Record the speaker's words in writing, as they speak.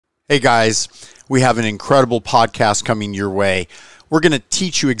Hey guys, we have an incredible podcast coming your way. We're going to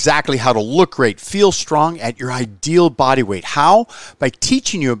teach you exactly how to look great, feel strong at your ideal body weight. How? By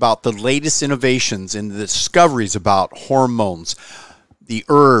teaching you about the latest innovations and the discoveries about hormones, the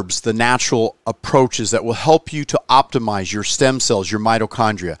herbs, the natural approaches that will help you to optimize your stem cells, your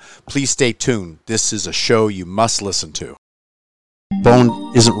mitochondria. Please stay tuned. This is a show you must listen to.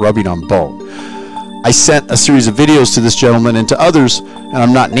 Bone isn't rubbing on bone. I sent a series of videos to this gentleman and to others, and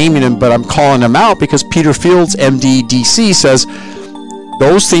I'm not naming him, but I'm calling him out because Peter Fields, MD, DC, says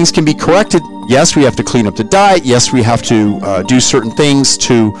those things can be corrected. Yes, we have to clean up the diet. Yes, we have to do certain things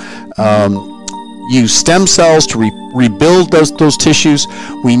to use stem cells to rebuild those tissues.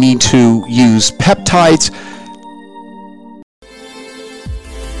 We need to use peptides.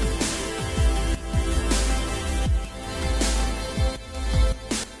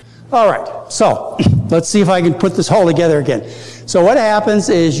 All right, so let's see if I can put this all together again. So what happens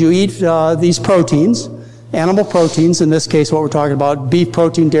is you eat these proteins, animal proteins, in this case what we're talking about, beef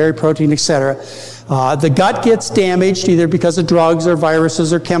protein, dairy protein, etc. The gut gets damaged either because of drugs or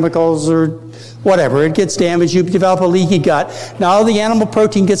viruses or chemicals or whatever. It gets damaged, you develop a leaky gut. Now the animal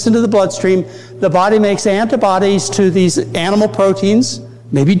protein gets into the bloodstream, the body makes antibodies to these animal proteins,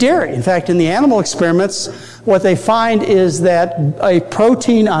 maybe dairy. In fact, in the animal experiments, what they find is that a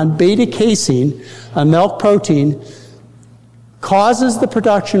protein on beta casein, a milk protein, causes the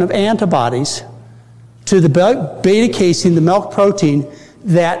production of antibodies to the beta casein, the milk protein,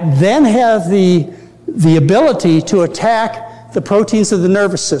 that then have the ability to attack the proteins of the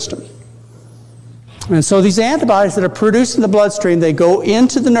nervous system. And so these antibodies that are produced in the bloodstream, they go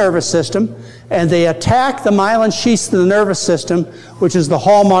into the nervous system and they attack the myelin sheaths of the nervous system, which is the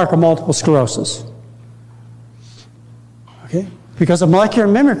hallmark of multiple sclerosis. Okay? Because of molecular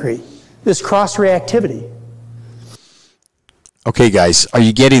mimicry, this cross-reactivity. Okay, guys, are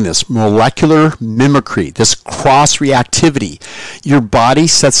you getting this? Molecular mimicry, this cross-reactivity. Your body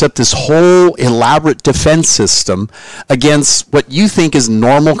sets up this whole elaborate defense system against what you think is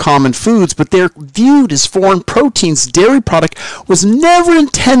normal common foods, but they're viewed as foreign proteins. Dairy product was never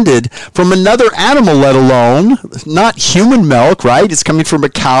intended from another animal, let alone not human milk, right? It's coming from a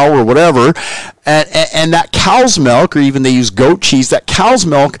cow or whatever. And that cow's milk, or even they use goat cheese, that cow's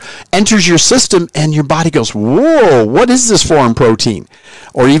milk enters your system and your body goes, whoa, what is this foreign protein?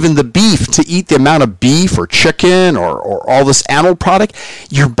 Or even the beef, to eat the amount of beef or chicken or all this animal product,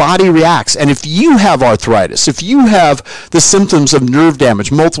 your body reacts. And if you have arthritis, if you have the symptoms of nerve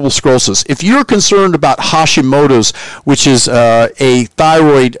damage, multiple sclerosis, if you're concerned about Hashimoto's, which is a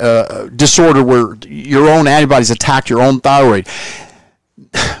thyroid disorder where your own antibodies attack your own thyroid,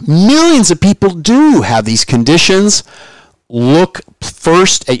 millions of people do have these conditions. Look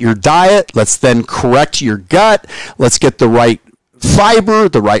first at your diet. Let's then correct your gut. Let's get the right fiber,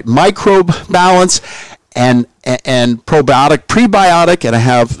 the right microbe balance, and probiotic, prebiotic, and I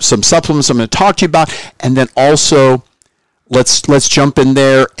have some supplements I'm going to talk to you about. And then also, let's jump in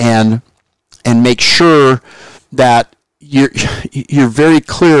there and make sure that you're very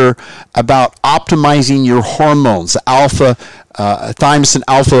clear about optimizing your hormones, alpha, thymosin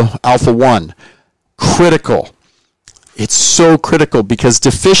alpha 1, critical. It's so critical because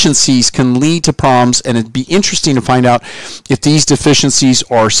deficiencies can lead to problems, and it'd be interesting to find out if these deficiencies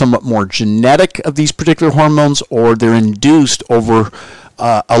are somewhat more genetic of these particular hormones or they're induced over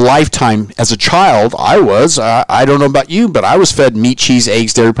a lifetime. As a child, I don't know about you, but I was fed meat, cheese,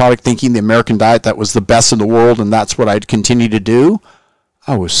 eggs, dairy product, thinking the American diet, that was the best in the world, and that's what I'd continue to do.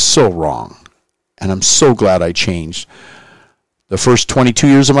 I was so wrong, and I'm so glad I changed. The first 22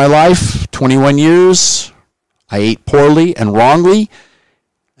 years of my life, 21 years, I ate poorly and wrongly,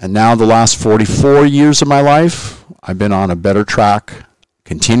 and now the last 44 years of my life, I've been on a better track,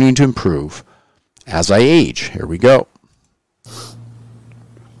 continuing to improve as I age. Here we go.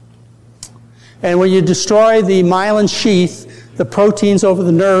 And when you destroy the myelin sheath, the proteins over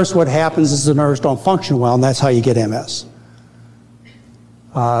the nerves, what happens is the nerves don't function well, and that's how you get MS.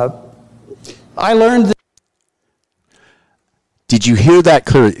 I learned that. Did you hear that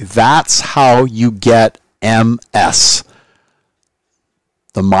clearly? That's how you get MS.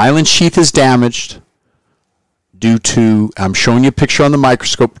 The myelin sheath is damaged due to, I'm showing you a picture on the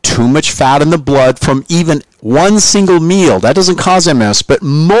microscope, too much fat in the blood from even one single meal. That doesn't cause MS, but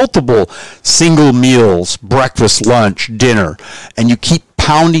multiple single meals, breakfast, lunch, dinner, and you keep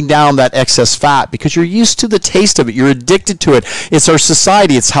pounding down that excess fat because you're used to the taste of it. You're addicted to it. It's our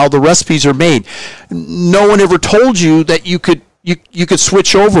society. It's how the recipes are made. No one ever told you that you could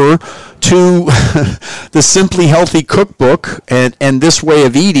switch over to the Simply Healthy cookbook and this way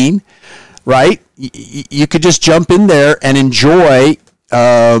of eating, right? You could just jump in there and enjoy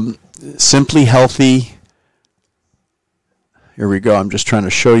Simply Healthy. Here we go. I'm just trying to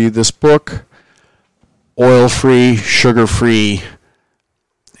show you this book. Oil-free, sugar-free.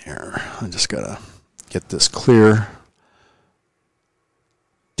 Here, I just got to get this clear.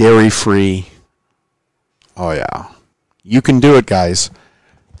 Dairy-free. Oh, yeah. You can do it, guys.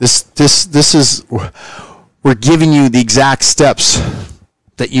 This is, we're giving you the exact steps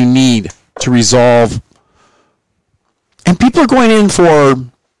that you need to resolve. And people are going in for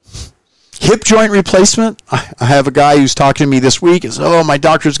hip joint replacement. I have a guy who's talking to me this week. He says, oh, my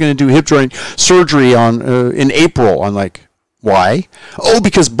doctor's going to do hip joint surgery in April. I'm like, why? Oh,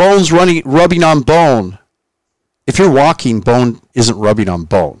 because bone's rubbing on bone. If you're walking, bone isn't rubbing on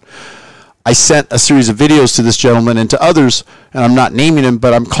bone. I sent a series of videos to this gentleman and to others, and I'm not naming him,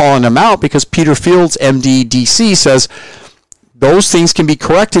 but I'm calling him out because Peter Fields, MD, DC, says those things can be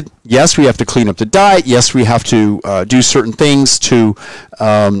corrected. Yes, we have to clean up the diet. Yes, we have to do certain things to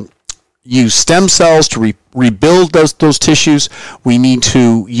use stem cells to rebuild those tissues. We need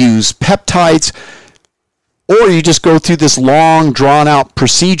to use peptides. Or you just go through this long, drawn-out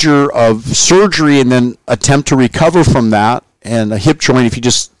procedure of surgery and then attempt to recover from that. And a hip joint, if you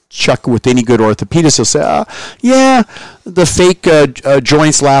just check with any good orthopedist, he'll say, yeah, the fake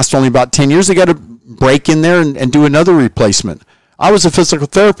joints last only about 10 years. They got to break in there and do another replacement. I was a physical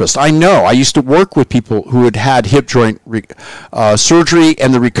therapist. I know. I used to work with people who had had hip joint surgery,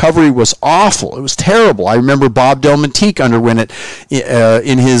 and the recovery was awful. It was terrible. I remember Bob Del Montique underwent it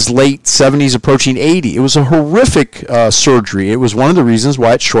in his late 70s, approaching 80. It was a horrific surgery. It was one of the reasons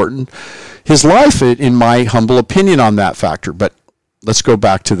why it shortened his life, in my humble opinion, on that factor. But let's go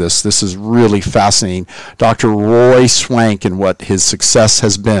back to this. This is really fascinating. Dr. Roy Swank and what his success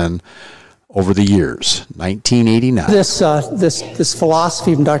has been over the years, 1989. This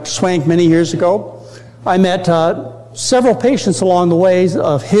philosophy from Dr. Swank many years ago, I met several patients along the way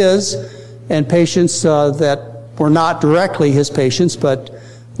of his and patients that were not directly his patients, but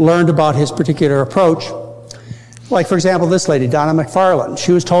learned about his particular approach. Like, for example, this lady, Donna McFarland.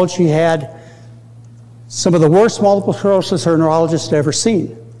 She was told she had some of the worst multiple sclerosis her neurologist had ever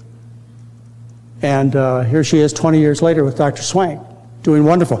seen. And here she is 20 years later with Dr. Swank, doing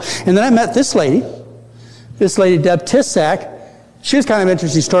wonderful. And then I met this lady, Deb Tissack. She was kind of an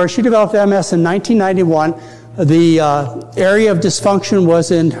interesting story. She developed MS in 1991. The area of dysfunction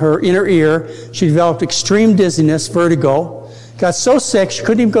was in her inner ear. She developed extreme dizziness, vertigo, got so sick she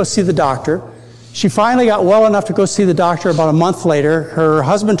couldn't even go see the doctor. She finally got well enough to go see the doctor about a month later. Her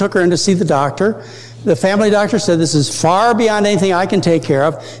husband took her in to see the doctor. The family doctor said, this is far beyond anything I can take care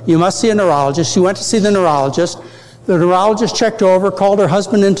of. You must see a neurologist. She went to see the neurologist. The neurologist checked over, called her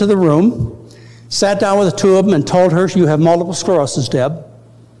husband into the room, sat down with the two of them and told her, you have multiple sclerosis, Deb.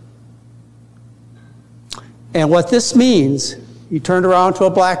 And what this means, he turned around to a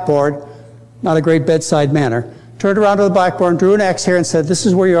blackboard, not a great bedside manner, turned around to the blackboard and drew an X here and said, this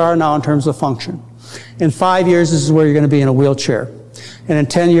is where you are now in terms of function. In 5 years, this is where you're going to be in a wheelchair. And in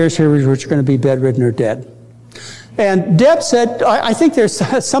 10 years, here is where you're going to be bedridden or dead. And Deb said, I think there's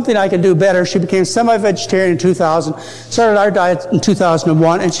something I can do better. She became semi-vegetarian in 2000, started our diet in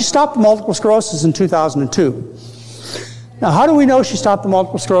 2001, and she stopped multiple sclerosis in 2002. Now, how do we know she stopped the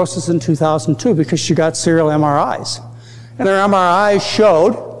multiple sclerosis in 2002? Because she got serial MRIs. And her MRIs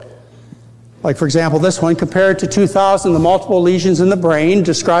showed, like for example this one, compared to 2000, the multiple lesions in the brain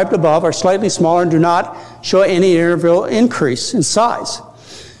described above are slightly smaller and do not show any interval increase in size.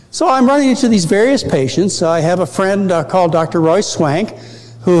 So I'm running into these various patients. I have a friend called Dr. Roy Swank,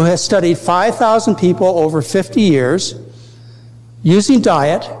 who has studied 5,000 people over 50 years using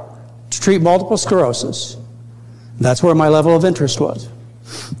diet to treat multiple sclerosis. That's where my level of interest was.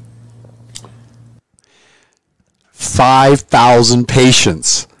 5,000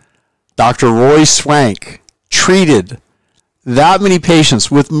 patients. Dr. Roy Swank treated that many patients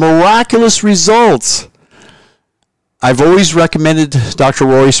with miraculous results. I've always recommended Dr.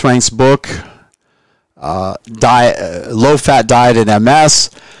 Roy Swank's book, Low-Fat Diet in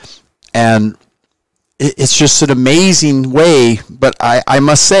MS, and it's just an amazing way. But I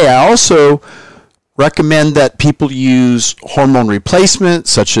must say, I also recommend that people use hormone replacement,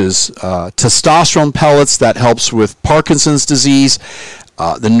 such as testosterone pellets. That helps with Parkinson's disease,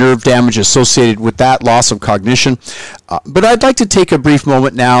 the nerve damage associated with that, loss of cognition. But I'd like to take a brief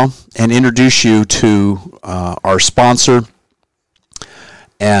moment now and introduce you to our sponsor.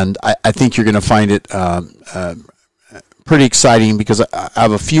 And I think you're going to find it pretty exciting, because I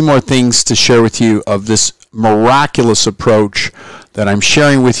have a few more things to share with you of this miraculous approach that I'm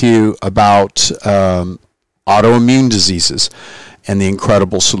sharing with you about autoimmune diseases and the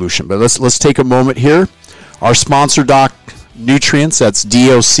incredible solution. But let's take a moment here. Our sponsor, Nutrients, that's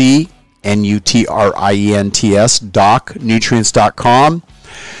DOCNUTRIENTS, docnutrients.com.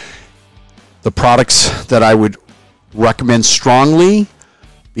 The products that I would recommend strongly,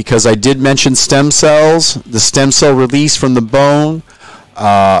 because I did mention stem cells, the stem cell release from the bone,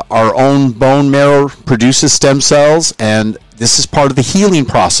 our own bone marrow produces stem cells, and this is part of the healing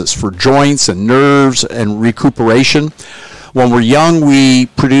process for joints and nerves and recuperation. When we're young, we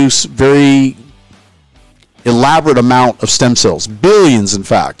produce very elaborate amount of stem cells, billions in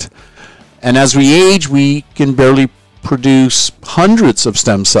fact. And as we age, we can barely produce hundreds of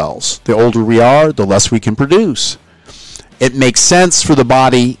stem cells. The older we are, the less we can produce. It makes sense for the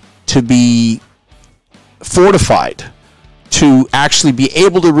body to be fortified, to actually be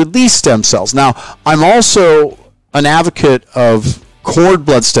able to release stem cells. Now, I'm also an advocate of cord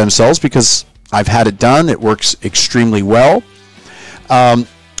blood stem cells because I've had it done. It works extremely well.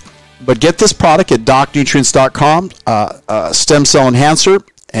 But get this product at docnutrients.com, Stem Cell Enhancer.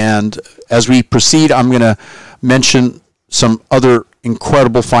 And as we proceed, I'm going to mention some other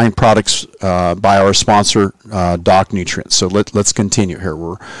incredible fine products by our sponsor, Doc Nutrients. So let's continue here.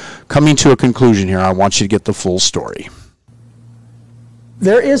 We're coming to a conclusion here. I want you to get the full story.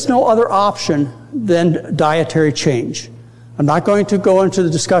 There is no other option than dietary change. I'm not going to go into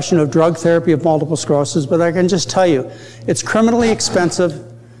the discussion of drug therapy of multiple sclerosis, but I can just tell you it's criminally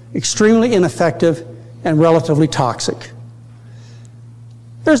expensive, extremely ineffective, and relatively toxic.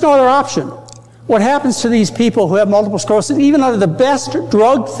 There's no other option. What happens to these people who have multiple sclerosis, even under the best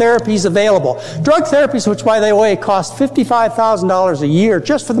drug therapies available, drug therapies which, by the way, cost $55,000 a year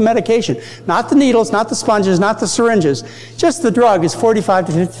just for the medication, not the needles, not the sponges, not the syringes, just the drug is $45,000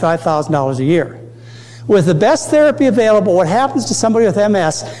 to $55,000 a year. With the best therapy available, what happens to somebody with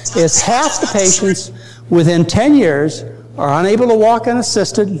MS is half the patients within 10 years are unable to walk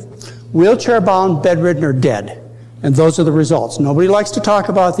unassisted, wheelchair-bound, bedridden, or dead. And those are the results. Nobody likes to talk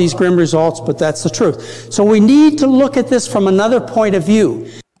about these grim results, but that's the truth. So we need to look at this from another point of view.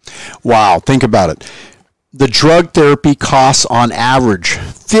 Wow, think about it. The drug therapy costs on average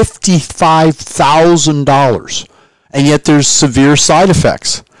 $55,000, and yet there's severe side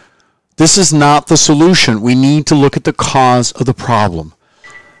effects. This is not the solution. We need to look at the cause of the problem.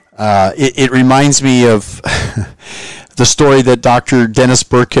 It reminds me of the story that Dr. Dennis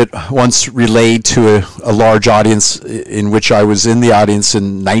Burkitt once relayed to a large audience, in which I was in the audience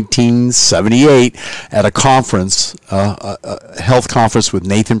in 1978 at a conference, a health conference with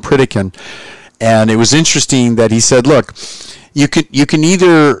Nathan Pritikin. And it was interesting that he said, look, you can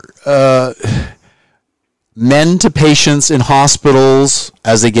either mend to patients in hospitals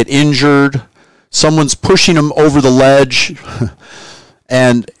as they get injured, someone's pushing them over the ledge,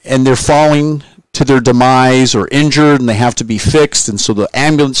 and they're falling to their demise or injured and they have to be fixed, and so the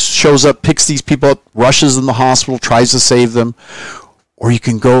ambulance shows up, picks these people up, rushes them to the hospital, tries to save them. Or you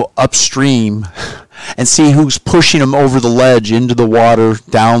can go upstream and see who's pushing them over the ledge into the water,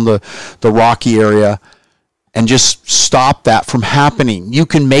 down the rocky area, and just stop that from happening. You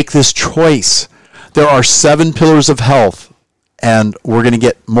can make this choice. There are 7 pillars of health, and we're going to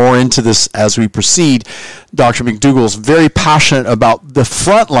get more into this as we proceed. Dr. McDougall is very passionate about the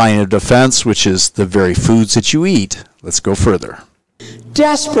front line of defense, which is the very foods that you eat. Let's go further.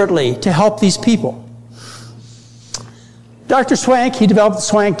 Desperately to help these people. Dr. Swank, he developed the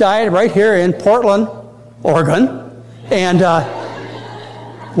Swank diet right here in Portland, Oregon, and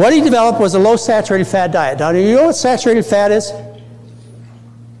what he developed was a low saturated fat diet. Now, do you know what saturated fat is?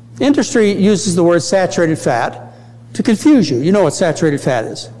 Industry uses the word saturated fat to confuse you. You know what saturated fat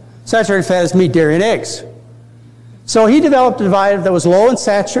is. Saturated fat is meat, dairy, and eggs. So he developed a diet that was low in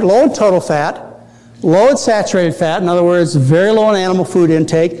total fat, low in saturated fat, in other words, very low in animal food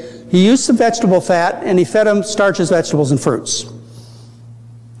intake. He used some vegetable fat, and he fed them starches, vegetables, and fruits.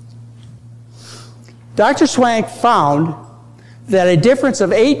 Dr. Swank found that a difference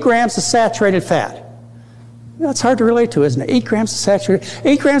of 8 grams of saturated fat, that's hard to relate to, isn't it? 8 grams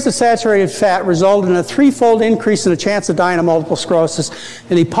of saturated fat resulted in a 3-fold increase in the chance of dying of multiple sclerosis,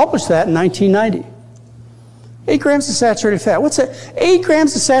 and he published that in 1990. 8 grams of saturated fat. What's that? 8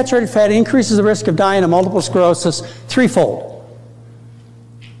 grams of saturated fat increases the risk of dying of multiple sclerosis 3-fold.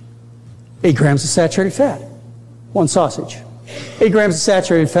 8 grams of saturated fat. 1 sausage. 8 grams of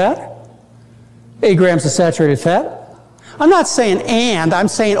saturated fat. 8 grams of saturated fat. I'm not saying and, I'm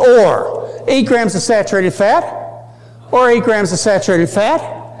saying or. 8 grams of saturated fat, or 8 grams of saturated fat.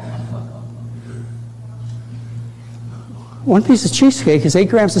 1 piece of cheesecake is 8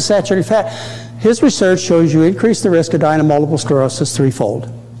 grams of saturated fat. His research shows you increase the risk of dying of multiple sclerosis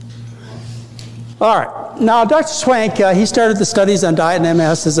 3-fold. All right. Now, Dr. Swank, he started the studies on diet and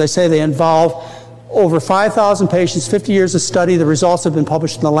MS. As I say, they involve over 5,000 patients, 50 years of study. The results have been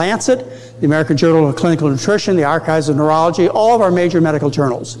published in The Lancet, the American Journal of Clinical Nutrition, the Archives of Neurology, all of our major medical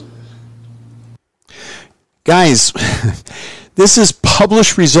journals. Guys, this is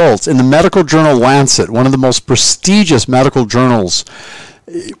published results in the medical journal Lancet, one of the most prestigious medical journals,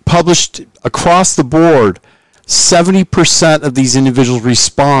 published across the board. 70% of these individuals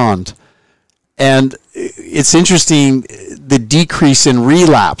respond. And it's interesting, the decrease in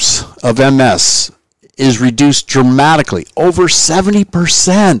relapse of MS is reduced dramatically, over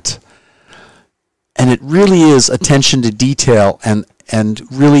 70%. And it really is attention to detail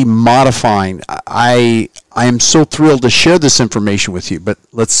and really modifying. I am so thrilled to share this information with you, but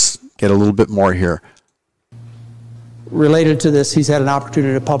let's get a little bit more here. Related to this, he's had an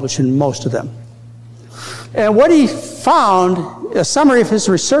opportunity to publish in most of them. And what he found, a summary of his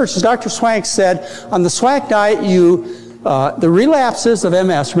research, as Dr. Swank said, on the SWAC diet, the relapses of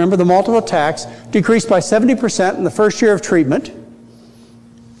MS, remember the multiple attacks, decreased by 70% in the first year of treatment.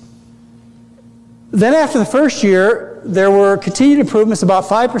 Then after the first year, there were continued improvements, about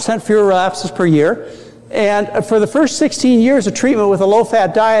 5% fewer relapses per year. And for the first 16 years of treatment with a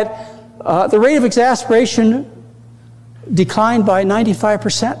low-fat diet, the rate of exacerbation declined by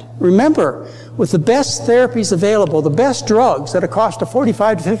 95%. Remember, with the best therapies available, the best drugs at a cost of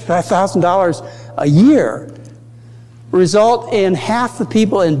 $45,000 to $55,000 a year, result in half the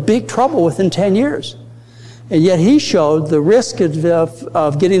people in big trouble within 10 years. And yet he showed the risk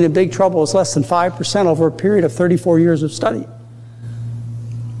of getting in big trouble is less than 5% over a period of 34 years of study.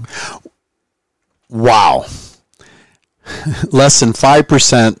 Wow. Less than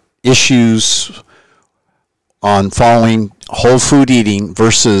 5% issues on following whole food eating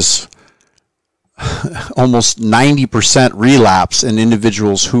versus almost 90% relapse in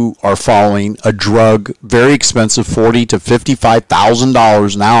individuals who are following a drug, very expensive, $40,000 to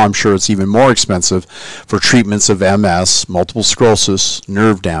 $55,000. Now I'm sure it's even more expensive for treatments of MS, multiple sclerosis,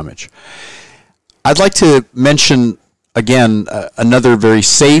 nerve damage. I'd like to mention again another very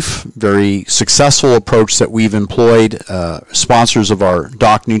safe, very successful approach that we've employed, sponsors of our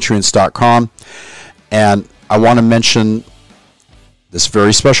DocNutrients.com, and I want to mention this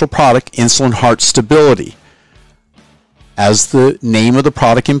very special product, Insulin Heart Stability. As the name of the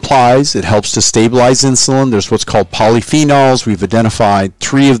product implies, it helps to stabilize insulin. There's what's called polyphenols. We've identified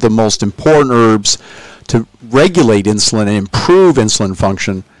 3 of the most important herbs to regulate insulin and improve insulin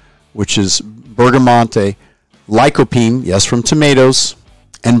function, which is bergamot, lycopene, yes, from tomatoes,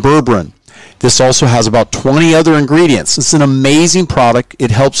 and berberine. This also has about 20 other ingredients. It's an amazing product.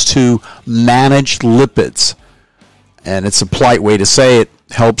 It helps to manage lipids. And it's a polite way to say it,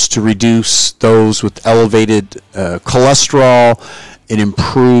 helps to reduce those with elevated cholesterol. It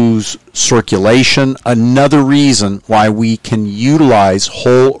improves circulation. Another reason why we can utilize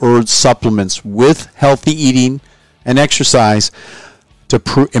whole earth supplements with healthy eating and exercise to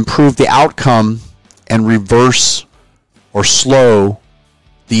improve the outcome and reverse or slow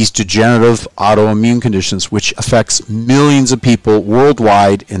these degenerative autoimmune conditions, which affects millions of people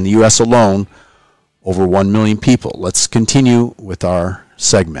worldwide. In the U.S. alone, over 1 million people. Let's continue with our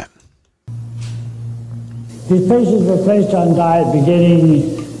segment. These patients were placed on diet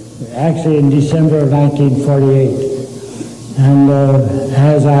beginning actually in December of 1948. And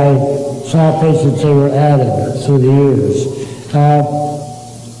as I saw patients, they were added through the years.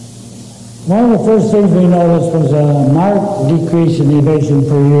 One of the first things we noticed was a marked decrease in elevation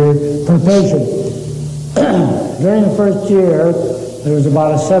per year per patient. During the first year, there was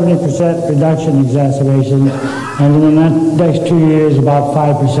about a 70% reduction in exacerbation, and in the next 2 years, about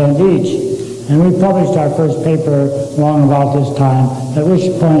 5% each. And we published our first paper long about this time, at which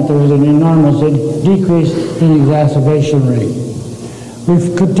point there was an enormous decrease in exacerbation rate.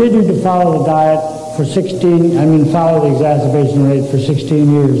 We've continued to follow the diet for follow the exacerbation rate for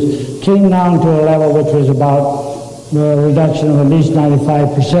 16 years. Came down to a level which was about a reduction of at least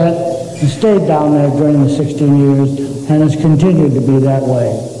 95%, and stayed down there during the 16 years, and has continued to be that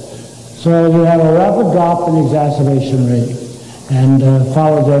way. So you have a rapid drop in exacerbation rate, and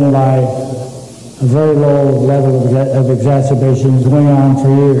followed then by a very low level of exacerbations going on for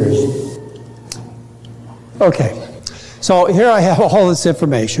years. Okay, so here I have all this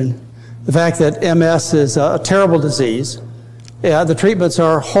information. The fact that MS is a terrible disease. Yeah, the treatments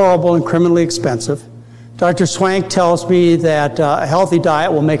are horrible and criminally expensive. Dr. Swank tells me that a healthy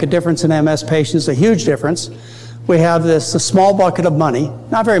diet will make a difference in MS patients, a huge difference. We have a small bucket of money,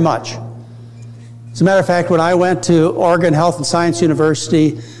 not very much. As a matter of fact, when I went to Oregon Health and Science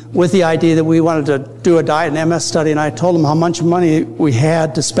University with the idea that we wanted to do a diet and MS study, and I told them how much money we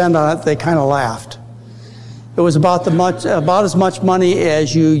had to spend on it, they kind of laughed. It was about as much money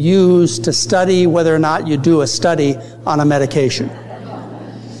as you use to study whether or not you do a study on a medication.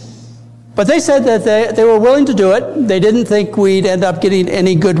 But they said that they were willing to do it. They didn't think we'd end up getting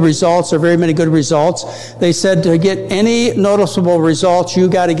any good results or very many good results. They said to get any noticeable results, you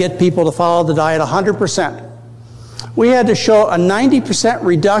got to get people to follow the diet 100%. We had to show a 90%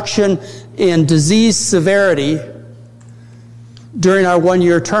 reduction in disease severity during our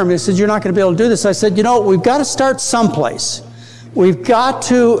one-year term. They said, you're not going to be able to do this. I said, we've got to start someplace. We've got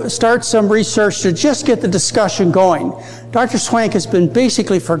to start some research to just get the discussion going. Dr. Swank has been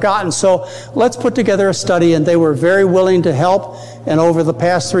basically forgotten, so let's put together a study, and they were very willing to help, and over the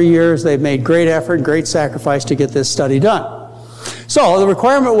past 3 years, they've made great effort and great sacrifice to get this study done. So the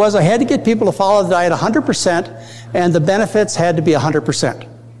requirement was I had to get people to follow the diet 100%, and the benefits had to be 100%.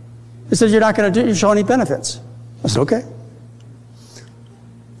 They said, you're not going to show any benefits. I said, okay.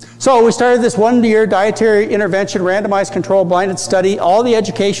 So we started this one-year dietary intervention, randomized controlled blinded study. All the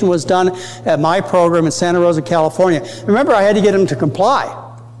education was done at my program in Santa Rosa, California. Remember, I had to get them to comply.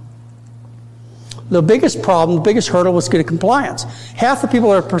 The biggest problem, the biggest hurdle was getting compliance. Half the people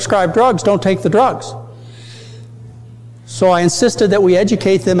that are prescribed drugs don't take the drugs. So I insisted that we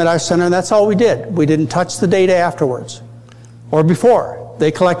educate them at our center, and that's all we did. We didn't touch the data afterwards or before.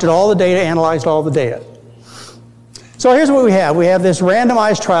 They collected all the data, analyzed all the data. So here's what we have. We have this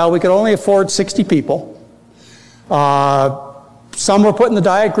randomized trial. We could only afford 60 people. Some were put in the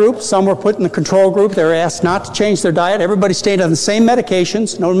diet group. Some were put in the control group. They were asked not to change their diet. Everybody stayed on the same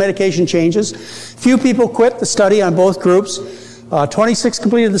medications. No medication changes. Few people quit the study on both groups. 26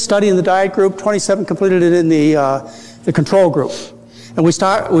 completed the study in the diet group. 27 completed it in the control group. And we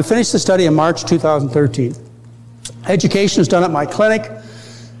finished the study in March 2013. Education is done at my clinic.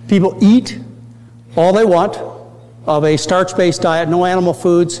 People eat all they want of a starch-based diet, no animal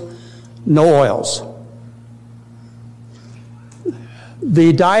foods, no oils.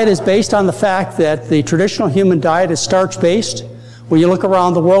 The diet is based on the fact that the traditional human diet is starch-based. When you look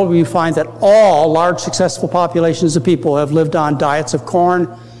around the world, you find that all large successful populations of people have lived on diets of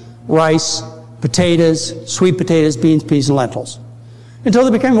corn, rice, potatoes, sweet potatoes, beans, peas, and lentils, until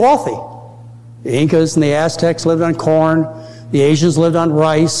they became wealthy. The Incas and the Aztecs lived on corn. The Asians lived on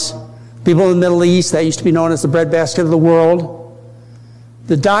rice. People in the Middle East, that used to be known as the breadbasket of the world.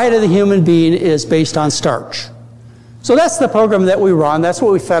 The diet of the human being is based on starch. So that's the program that we run. That's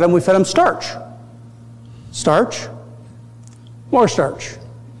what we fed them. We fed them starch. Starch. More starch.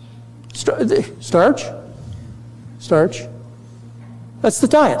 Starch. Starch. That's the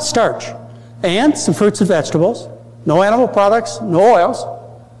diet, starch. And some fruits and vegetables. No animal products, no oils.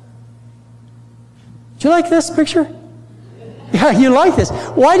 Do you like this picture? Yeah, you like this.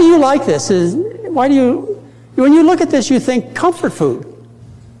 Why do you like this? When you look at this, you think comfort food.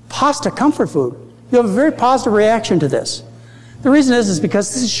 Pasta, comfort food. You have a very positive reaction to this. The reason is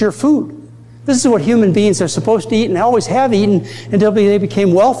because this is your food. This is what human beings are supposed to eat and always have eaten until they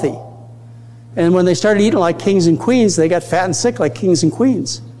became wealthy. And when they started eating like kings and queens, they got fat and sick like kings and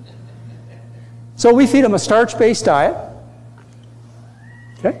queens. So we feed them a starch-based diet.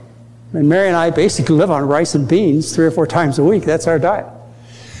 Okay? And Mary and I basically live on rice and beans 3 or 4 times a week. That's our diet.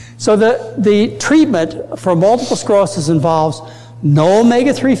 So the treatment for multiple sclerosis involves no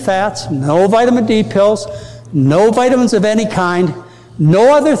omega-3 fats, no vitamin D pills, no vitamins of any kind,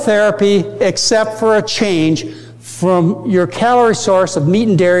 no other therapy except for a change from your calorie source of meat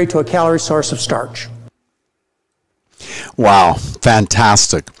and dairy to a calorie source of starch. Wow,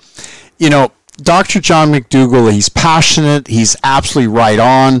 fantastic. Dr. John McDougall, he's passionate, he's absolutely right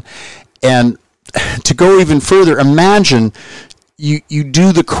on. And to go even further, imagine you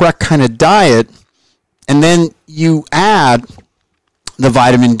do the correct kind of diet, and then you add the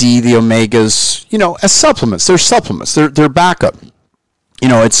vitamin D, the omegas, as supplements. They're supplements. They're backup.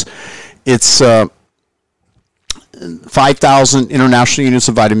 It's 5,000 international units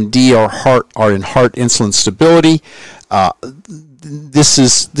of vitamin D are in heart insulin stability. This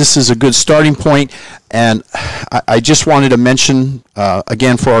is a good starting point, and I just wanted to mention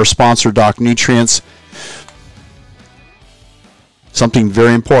again for our sponsor, Doc Nutrients, something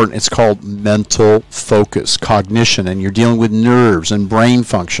very important. It's called mental focus, cognition, and you're dealing with nerves and brain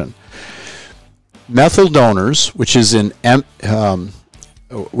function. Methyl donors, which is in MSM,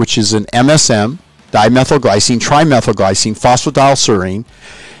 dimethylglycine, trimethylglycine, phosphatidylserine.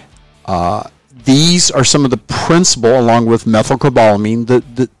 These are some of the principal, along with methylcobalamin,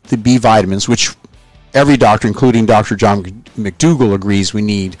 the B vitamins, which every doctor, including Dr. John McDougall, agrees we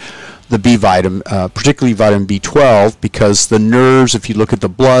need the B vitamin, particularly vitamin B12, because the nerves, if you look at the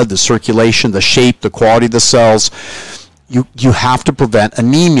blood, the circulation, the shape, the quality of the cells, You have to prevent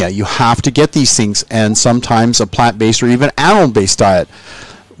anemia. You have to get these things, and sometimes a plant-based or even animal-based diet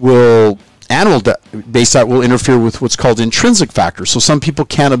will interfere with what's called intrinsic factors. So some people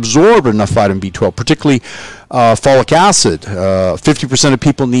can't absorb enough vitamin B12, particularly folic acid. 50% of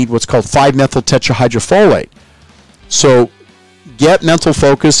people need what's called 5-methyl tetrahydrofolate. So get Mental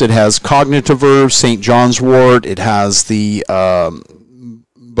Focus. It has cognitive herbs, St. John's wort. It has the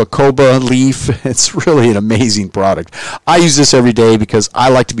bacopa leaf. It's really an amazing product. I use this every day because I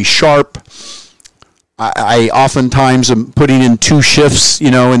like to be sharp. I oftentimes am putting in 2 shifts,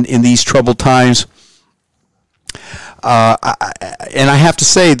 in these troubled times. And I have to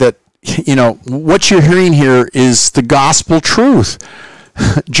say that, what you're hearing here is the gospel truth.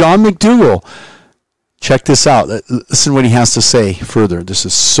 John McDougall, check this out. Listen what he has to say further. This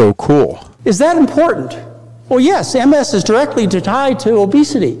is so cool. Is that important? Well, yes, MS is directly tied to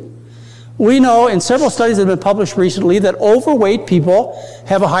obesity. We know in several studies that have been published recently that overweight people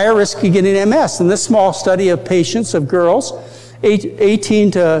have a higher risk of getting MS. In this small study of patients, of girls,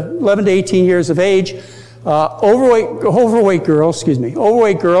 11 to 18 years of age, overweight girls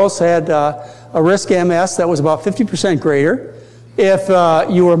had a risk of MS that was about 50% greater. If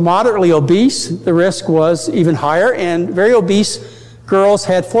you were moderately obese, the risk was even higher, and very obese girls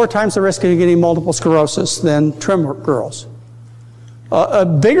had 4 times the risk of getting multiple sclerosis than trim girls. A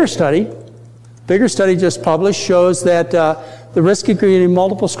bigger study just published shows that the risk of getting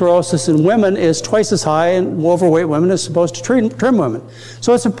multiple sclerosis in women is twice as high in overweight women as opposed to trim women.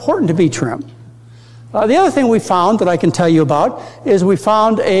 So it's important to be trim. The other thing we found that I can tell you about is we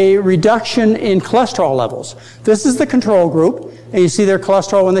found a reduction in cholesterol levels. This is the control group, and you see their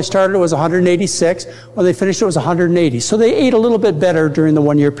cholesterol when they started it was 186. When they finished it was 180. So they ate a little bit better during the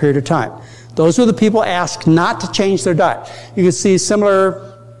 1-year period of time. Those were the people asked not to change their diet. You can see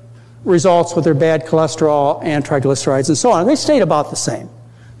similar results with their bad cholesterol and triglycerides and so on. They stayed about the same,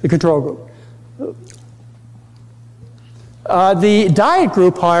 the control group. The diet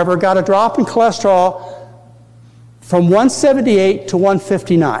group, however, got a drop in cholesterol from 178 to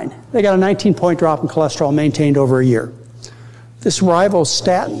 159. They got a 19-point drop in cholesterol maintained over a year. This rivals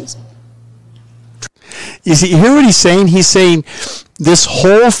statins. You see, you hear what he's saying? He's saying this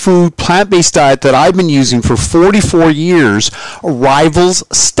whole food, plant-based diet that I've been using for 44 years rivals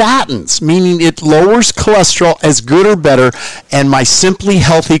statins, meaning it lowers cholesterol as good or better. And my Simply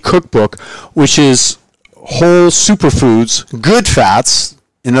Healthy cookbook, which is whole superfoods, good fats,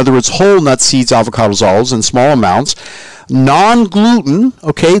 in other words, whole nuts, seeds, avocados, olives in small amounts, non-gluten,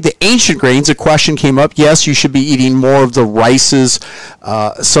 okay, the ancient grains, a question came up, yes, you should be eating more of the rices,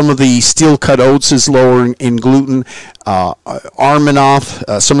 some of the steel-cut oats is lower in gluten,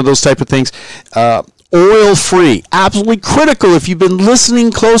 Armanoff, some of those type of things, oil-free, absolutely critical if you've been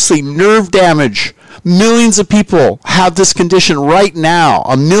listening closely, nerve damage. Millions of people have this condition right now,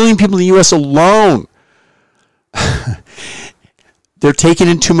 1 million people in the U.S. alone. They're taking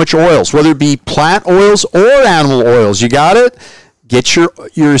in too much oils, whether it be plant oils or animal oils. You got it? Get your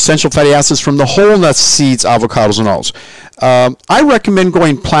essential fatty acids from the whole nuts, seeds, avocados, and olives. I recommend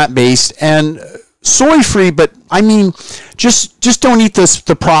going plant-based and soy-free, but I mean, just don't eat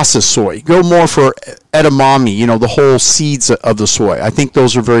the processed soy. Go more for edamame, the whole seeds of the soy. I think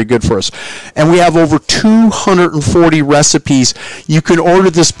those are very good for us. And we have over 240 recipes. You can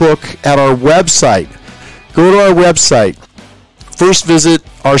order this book at our website. Go to our website. First visit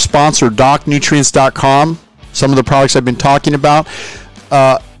our sponsor, DocNutrients.com, some of the products I've been talking about.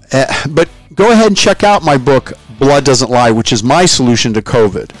 But go ahead and check out my book, Blood Doesn't Lie, which is my solution to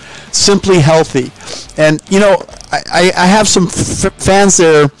COVID. Simply Healthy. And, I have some fans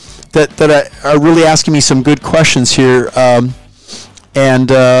there that are really asking me some good questions here. Following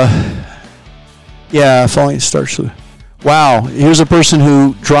starts. Wow, here's a person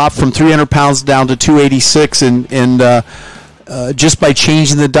who dropped from 300 pounds down to 286 and just by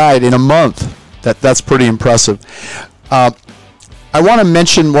changing the diet in a month. That's pretty impressive. I want to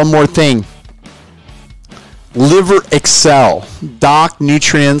mention one more thing. Liver Excel, Doc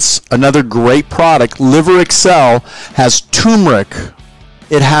Nutrients, another great product. Liver Excel has turmeric.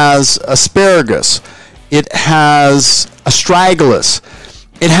 It has asparagus. It has astragalus.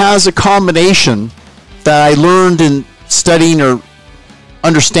 It has a combination that I learned in studying or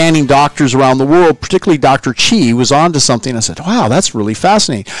understanding doctors around the world, particularly Dr. Chi was on to something. I said, wow, that's really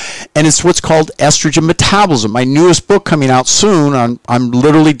fascinating. And it's what's called estrogen metabolism. My newest book coming out soon. I'm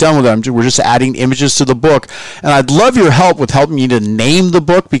literally done with it. We're just adding images to the book. And I'd love your help with helping me to name the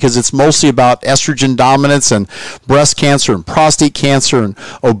book because it's mostly about estrogen dominance and breast cancer and prostate cancer and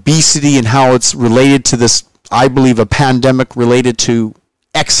obesity and how it's related to this, I believe, a pandemic related to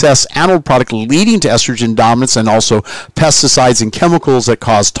excess animal product leading to estrogen dominance, and also pesticides and chemicals that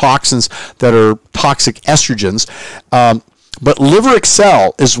cause toxins that are toxic estrogens. But Liver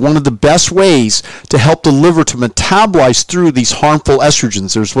Excel is one of the best ways to help the liver to metabolize through these harmful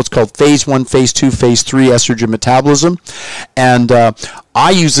estrogens. There's what's called phase 1, phase 2, phase 3 estrogen metabolism. And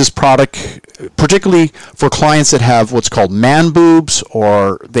I use this product particularly for clients that have what's called man boobs,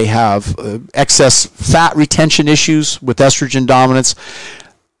 or they have excess fat retention issues with estrogen dominance.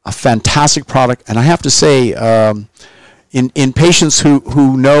 A fantastic product. And I have to say, in patients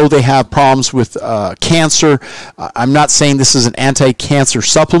who know they have problems with cancer, I'm not saying this is an anti-cancer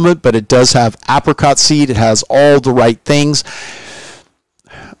supplement, but it does have apricot seed. It has all the right things.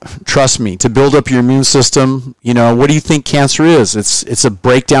 Trust me, to build up your immune system, what do you think cancer is? It's a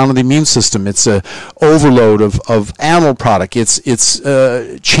breakdown of the immune system. It's a overload of animal product. It's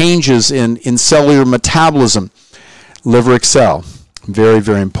changes in cellular metabolism. Liver Excel, very,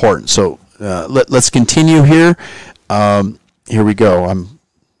 very important. So let's continue here. Here we go. I'm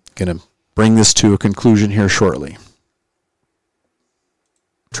going to bring this to a conclusion here shortly.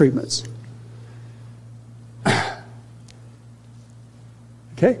 Treatments.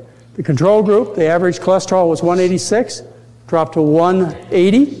 Okay. The control group, the average cholesterol was 186, dropped to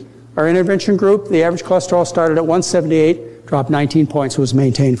 180. Our intervention group, the average cholesterol started at 178, dropped 19 points, was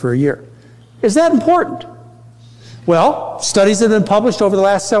maintained for a year. Is that important? Well, studies that have been published over the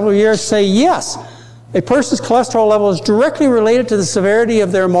last several years say yes. A person's cholesterol level is directly related to the severity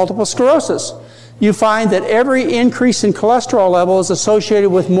of their multiple sclerosis. You find that every increase in cholesterol level is associated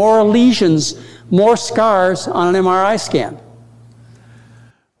with more lesions, more scars on an MRI scan.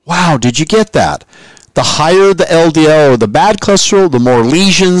 Wow, did you get that? The higher the LDL or the bad cholesterol, the more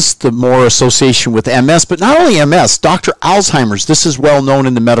lesions, the more association with MS. But not only MS, Dr. Alzheimer's, this is well known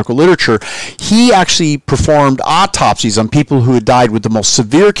in the medical literature, he actually performed autopsies on people who had died with the most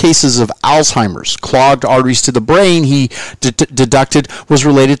severe cases of Alzheimer's. Clogged arteries to the brain, he deducted, was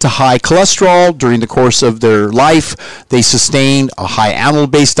related to high cholesterol. During the course of their life, they sustained a high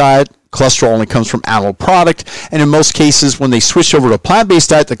animal-based diet. Cholesterol only comes from animal product, and in most cases, when they switch over to a plant-based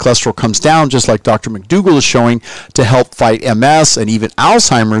diet, the cholesterol comes down, just like Dr. McDougall is showing, to help fight MS and even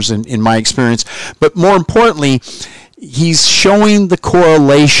Alzheimer's in my experience. But more importantly, he's showing the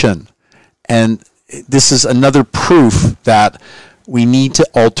correlation, and this is another proof that we need to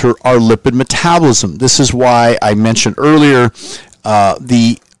alter our lipid metabolism. This is why I mentioned earlier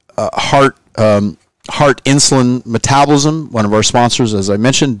the heart insulin metabolism. One of our sponsors, as I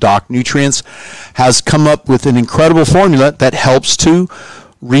mentioned, Doc Nutrients, has come up with an incredible formula that helps to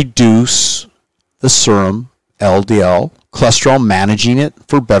reduce the serum LDL cholesterol, managing it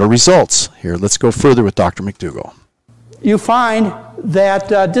for better results. Here, let's go further with Dr. McDougall. You find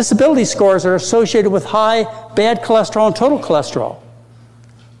that disability scores are associated with high bad cholesterol and total cholesterol.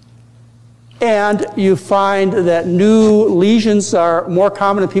 And you find that new lesions are more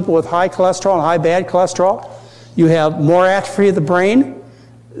common in people with high cholesterol and high bad cholesterol. You have more atrophy of the brain.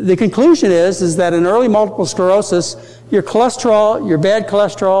 The conclusion is that in early multiple sclerosis, your cholesterol, your bad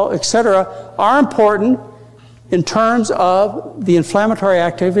cholesterol, etc., are important in terms of the inflammatory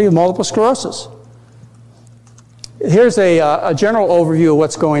activity of multiple sclerosis. Here's a general overview of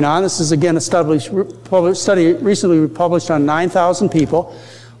what's going on. This is, again, a study recently published on 9,000 people,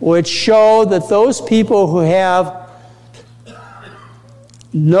 which show that those people who have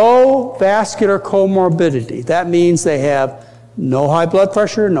no vascular comorbidity, that means they have no high blood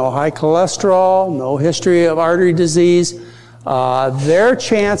pressure, no high cholesterol, no history of artery disease, their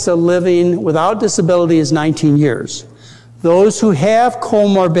chance of living without disability is 19 years. Those who have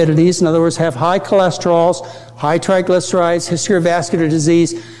comorbidities, in other words, have high cholesterols, high triglycerides, history of vascular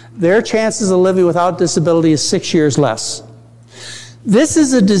disease, their chances of living without disability is 6 years less. This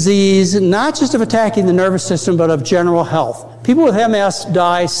is a disease not just of attacking the nervous system, but of general health. People with MS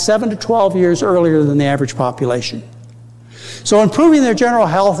die 7 to 12 years earlier than the average population. So improving their general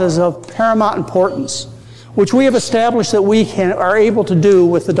health is of paramount importance, which we have established that we are able to do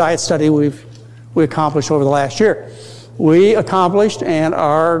with the diet study we accomplished over the last year. We accomplished and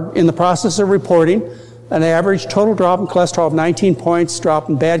are in the process of reporting an average total drop in cholesterol of 19 points, drop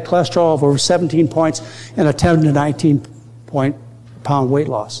in bad cholesterol of over 17 points, and a 10 to 19 pound weight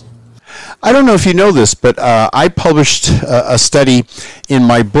loss. I don't know if you know this, but I published a study in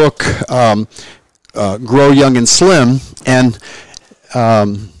my book, Grow Young and Slim, and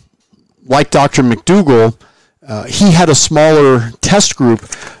like Dr. McDougall, he had a smaller test group,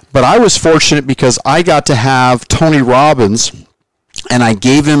 but I was fortunate because I got to have Tony Robbins, and I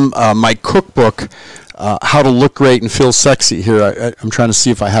gave him my cookbook, How to Look Great and Feel Sexy. Here, I'm trying to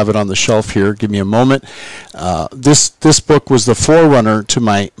see if I have it on the shelf here. Give me a moment. This book was the forerunner to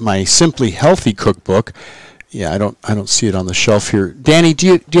my Simply Healthy cookbook. Yeah, I don't see it on the shelf here. Danny,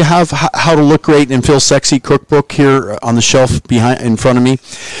 do you have How to Look Great and Feel Sexy cookbook here on the shelf in front of me?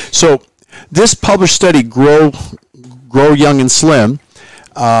 So this published study, Grow Young and Slim.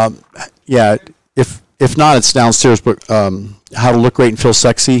 Yeah, if not, it's downstairs. But How to Look Great and Feel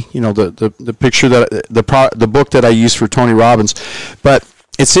Sexy. You know, the picture that the book that I use for Tony Robbins. But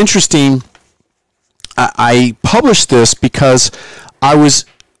it's interesting. I published this because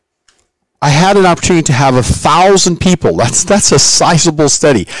I had an opportunity to have 1,000 people. That's a sizable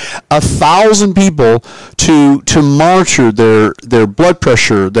study. 1,000 people to monitor their blood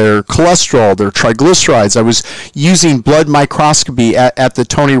pressure, their cholesterol, their triglycerides. I was using blood microscopy at the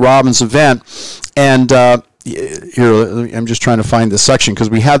Tony Robbins event, and here I'm just trying to find this section because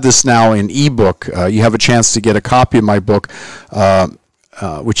we have this now in ebook. You have a chance to get a copy of my book.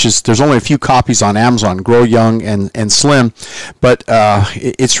 Which is, there's only a few copies on Amazon, Grow Young and Slim, but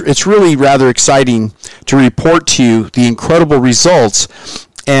it's really rather exciting to report to you the incredible results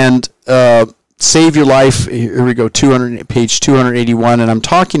and save your life. Here we go, page 281, and I'm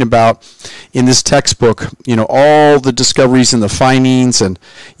talking about in this textbook, you know, all the discoveries and the findings, and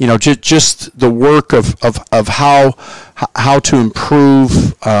you know, just the work of how to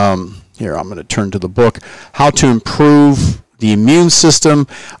improve. Here, I'm going to turn to the book. How to improve the immune system.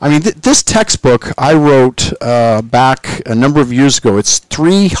 I mean, this textbook I wrote back a number of years ago. It's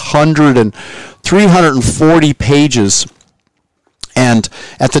 340 pages. And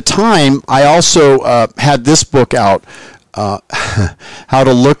at the time, I also had this book out, How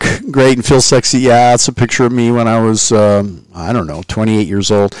to Look Great and Feel Sexy. Yeah, that's a picture of me when I was, I don't know, 28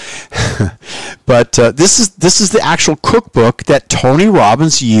 years old. But this is the actual cookbook that Tony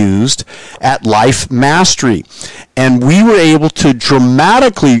Robbins used at Life Mastery. And we were able to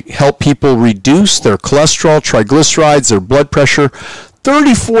dramatically help people reduce their cholesterol, triglycerides, their blood pressure,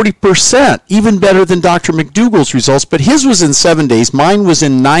 30-40%, even better than Dr. McDougall's results, but his was in 7 days. Mine was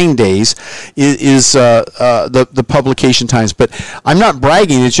in 9 days, is the publication times. But I'm not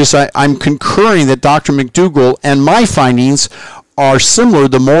bragging. It's just I'm concurring that Dr. McDougall and my findings are similar.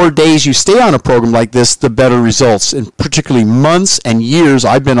 The more days you stay on a program like this, the better results, and particularly months and years.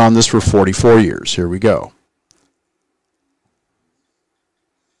 I've been on this for 44 years. Here we go.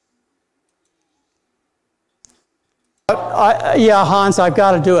 Yeah, Hans, I've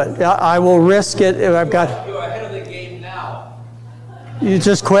got to do it. I will risk it if I've got. You're ahead of the game now. You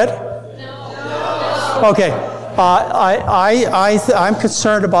just quit? No. Okay. I'm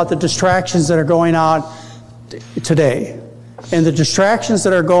concerned about the distractions that are going on today, and the distractions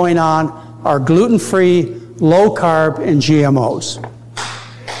that are going on are gluten-free, low-carb, and GMOs.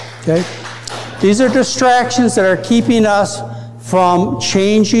 Okay. These are distractions that are keeping us from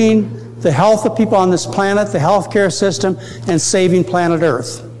changing the health of people on this planet, the healthcare system, and saving planet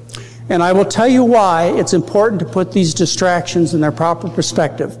Earth. And I will tell you why it's important to put these distractions in their proper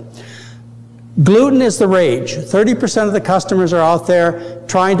perspective. Gluten is the rage. 30% of the customers are out there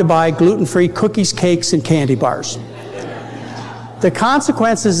trying to buy gluten-free cookies, cakes, and candy bars. The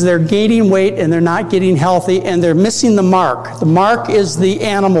consequence is they're gaining weight and they're not getting healthy and they're missing the mark. The mark is the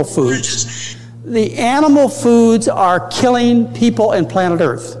animal foods. The animal foods are killing people and planet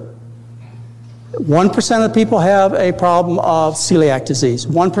Earth. 1% of people have a problem of celiac disease.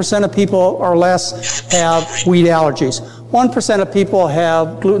 1% of people or less have wheat allergies. 1% of people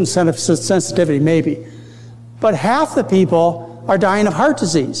have gluten sensitivity, maybe. But half the people are dying of heart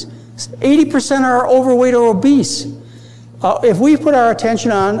disease. 80% are overweight or obese. If we put our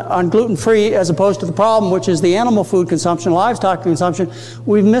attention on gluten-free as opposed to the problem, which is the animal food consumption, livestock consumption,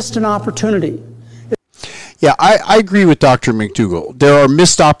 we've missed an opportunity. Yeah, I agree with Dr. McDougall. There are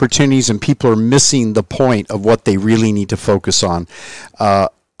missed opportunities and people are missing the point of what they really need to focus on. I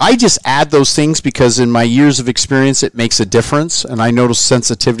just add those things because in my years of experience, it makes a difference. And I notice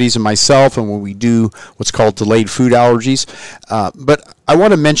sensitivities in myself and when we do what's called delayed food allergies. But I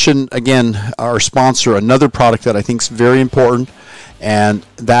want to mention, again, our sponsor, another product that I think is very important, and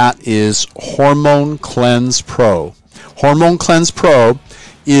that is Hormone Cleanse Pro. Hormone Cleanse Pro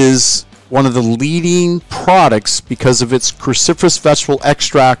is one of the leading products because of its cruciferous vegetable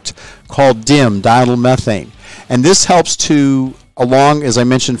extract called DIM, diethylmethane. And this helps to, along, as I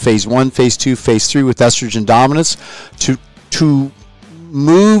mentioned, phase 1, phase 2, phase 3 with estrogen dominance, to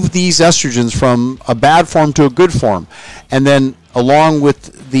move these estrogens from a bad form to a good form. And then along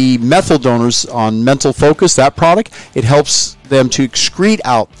with the methyl donors on Mental Focus, that product, it helps them to excrete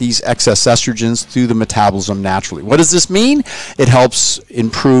out these excess estrogens through the metabolism naturally. What does this mean? It helps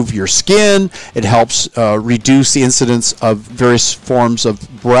improve your skin. It helps reduce the incidence of various forms of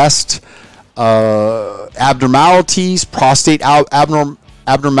breast abnormalities, prostate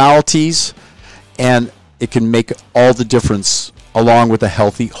abnormalities, and it can make all the difference along with a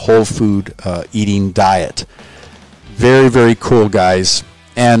healthy whole food eating diet. Very, very cool, guys.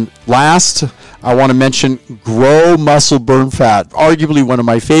 And last, I want to mention Grow Muscle Burn Fat, arguably one of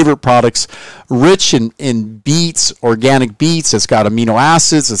my favorite products, rich in beets, organic beets. It's got amino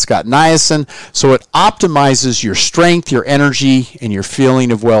acids, it's got niacin, so it optimizes your strength, your energy, and your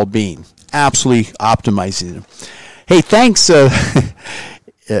feeling of well-being. Absolutely optimizing it. Hey, thanks,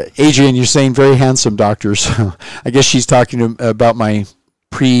 Adrian. You're saying very handsome, doctors. I guess she's talking about my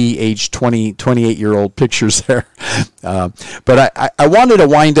pre-age 28-year-old pictures there. But I wanted to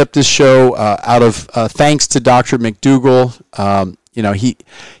wind up this show out of thanks to Dr. McDougall.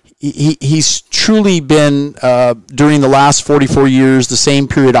 He's truly been, during the last 44 years, the same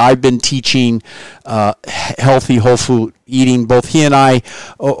period I've been teaching healthy whole food eating. Both he and I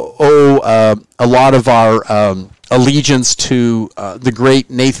owe a lot of our allegiance to the great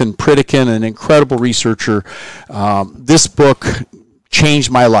Nathan Pritikin, an incredible researcher. This book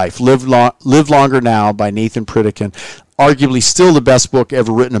changed my life. Live Longer Now by Nathan Pritikin. Arguably still the best book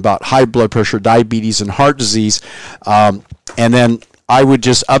ever written about high blood pressure, diabetes, and heart disease. And then I would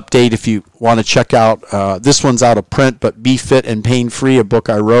just update if you want to check out, this one's out of print, but Be Fit and Pain Free, a book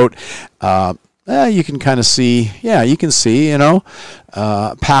I wrote. You can kind of see, you can see,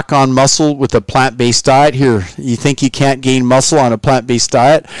 pack on muscle with a plant-based diet. Here, you think you can't gain muscle on a plant-based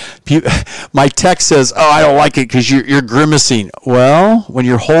diet? My text says, I don't like it because you're grimacing. Well, when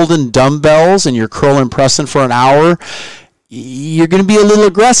you're holding dumbbells and you're curling and pressing for an hour, you're going to be a little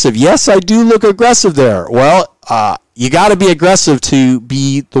aggressive. Yes, I do look aggressive there. Well, you got to be aggressive to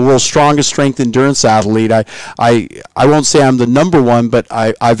be the world's strongest strength endurance athlete. I won't say I'm the number one, but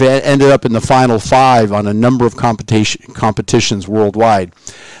I've ended up in the final 5 on a number of competitions worldwide.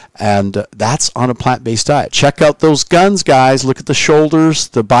 And that's on a plant-based diet. Check out those guns, guys. Look at the shoulders,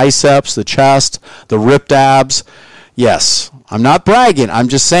 the biceps, the chest, the ripped abs. Yes, I'm not bragging. I'm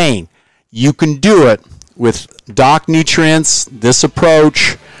just saying you can do it with Doc Nutrients, this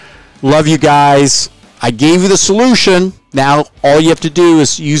approach. Love you guys. I gave you the solution. Now all you have to do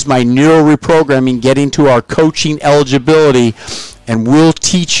is use my neuro reprogramming, get into our coaching eligibility, and we'll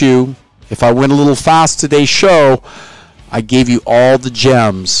teach you. If I went a little fast today's show, I gave you all the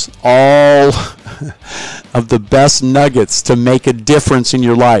gems, all of the best nuggets to make a difference in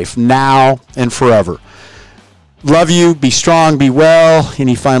your life now and forever. Love you. Be strong. Be well.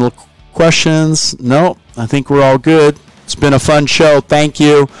 Any final questions? No, I think we're all good. It's been a fun show. Thank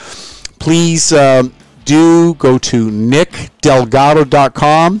you. Please do go to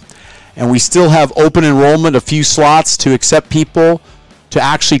nickdelgado.com, and we still have open enrollment, a few slots to accept people to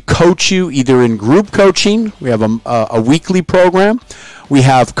actually coach you either in group coaching. We have a weekly program. We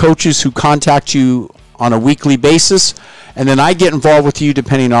have coaches who contact you on a weekly basis, and then I get involved with you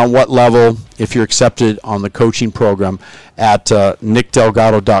depending on what level, if you're accepted on the coaching program at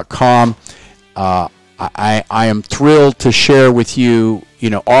nickdelgado.com. I am thrilled to share with you,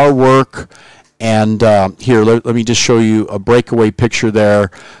 our work. And here, let me just show you a breakaway picture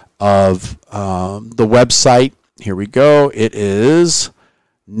there of the website. Here we go. It is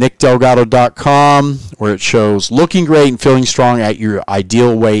nickdelgado.com, where it shows looking great and feeling strong at your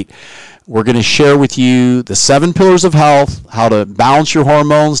ideal weight. We're going to share with you the 7 pillars of health, how to balance your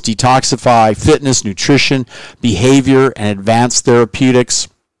hormones, detoxify, fitness, nutrition, behavior, and advanced therapeutics,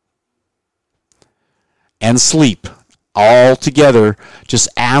 and sleep. All together. Just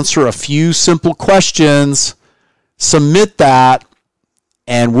answer a few simple questions, submit that,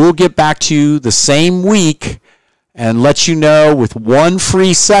 and we'll get back to you the same week and let you know with one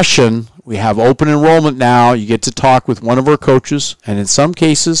free session. We have open enrollment now. You get to talk with one of our coaches, and in some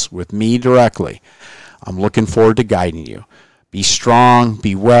cases with me directly. I'm looking forward to guiding you. Be strong,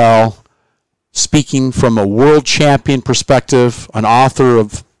 be well. Speaking from a world champion perspective, an author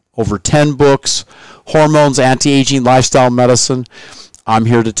of over 10 books, hormones, anti-aging, lifestyle medicine, I'm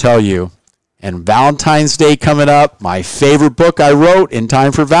here to tell you. And Valentine's Day coming up, my favorite book I wrote in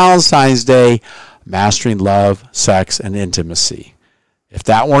time for Valentine's Day, Mastering Love, Sex, and Intimacy. If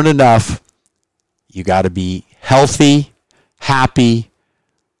that weren't enough, you got to be healthy, happy,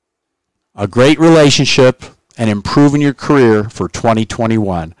 a great relationship, and improving your career for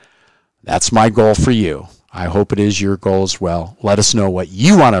 2021. That's my goal for you. I hope it is your goal as well. Let us know what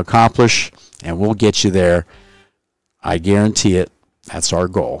you want to accomplish, and we'll get you there. I guarantee it. That's our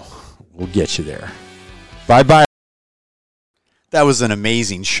goal. We'll get you there. Bye-bye. That was an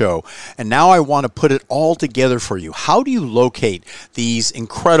amazing show. And now I want to put it all together for you. How do you locate these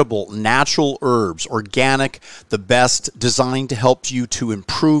incredible natural herbs, organic, the best, designed to help you to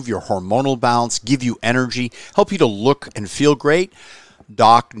improve your hormonal balance, give you energy, help you to look and feel great?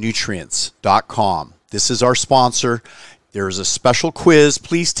 DocNutrients.com. This is our sponsor. There is a special quiz.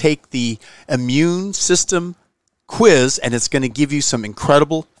 Please take the immune system quiz, and it's going to give you some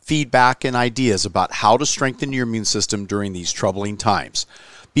incredible feedback and ideas about how to strengthen your immune system during these troubling times.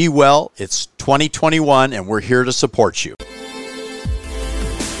 Be well. It's 2021, and we're here to support you.